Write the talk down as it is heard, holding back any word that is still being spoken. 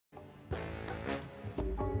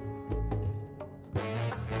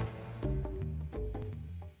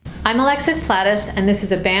I'm Alexis Plattis, and this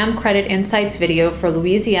is a BAM Credit Insights video for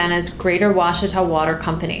Louisiana's Greater Ouachita Water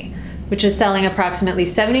Co, which is selling approximately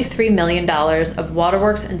 $73 million of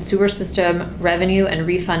waterworks and sewer system revenue and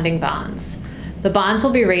refunding bonds. The bonds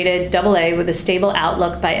will be rated AA with a stable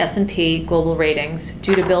outlook by S&P Global Ratings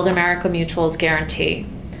due to Build America Mutual's guarantee.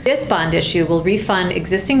 This bond issue will refund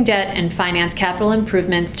existing debt and finance capital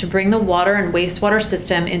improvements to bring the water and wastewater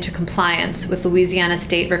system into compliance with Louisiana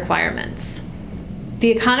state requirements. The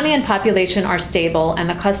economy and population are stable, and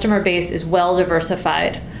the customer base is well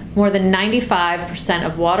diversified. More than 95%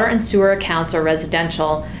 of water and sewer accounts are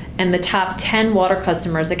residential, and the top 10 water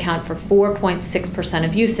customers account for 4.6%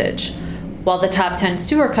 of usage, while the top 10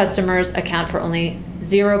 sewer customers account for only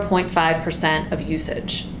 0.5% of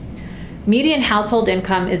usage. Median household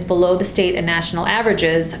income is below the state and national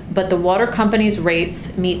averages, but the water company's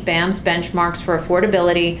rates meet BAM's benchmarks for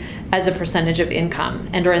affordability as a percentage of income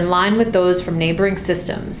and are in line with those from neighboring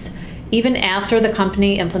systems, even after the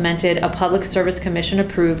company implemented a Public Service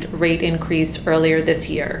Commission-approved rate increase earlier this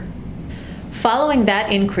year. Following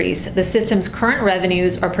that increase, the system's current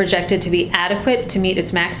revenues are projected to be adequate to meet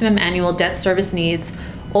its maximum annual debt service needs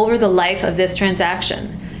over the life of this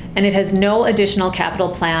transaction, and it has no additional capital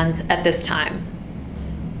plans at this time.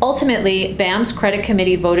 Ultimately, BAM's credit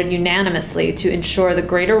committee voted unanimously to insure the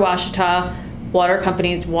Greater Ouachita Water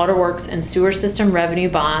Company's waterworks and sewer system revenue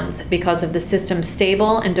bonds because of the system's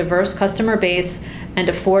stable and diverse customer base and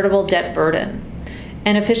affordable debt burden.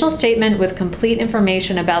 An official statement with complete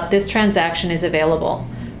information about this transaction is available.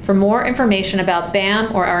 For more information about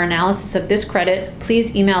BAM or our analysis of this credit,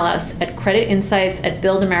 please email us at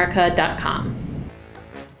creditinsights@buildamerica.com.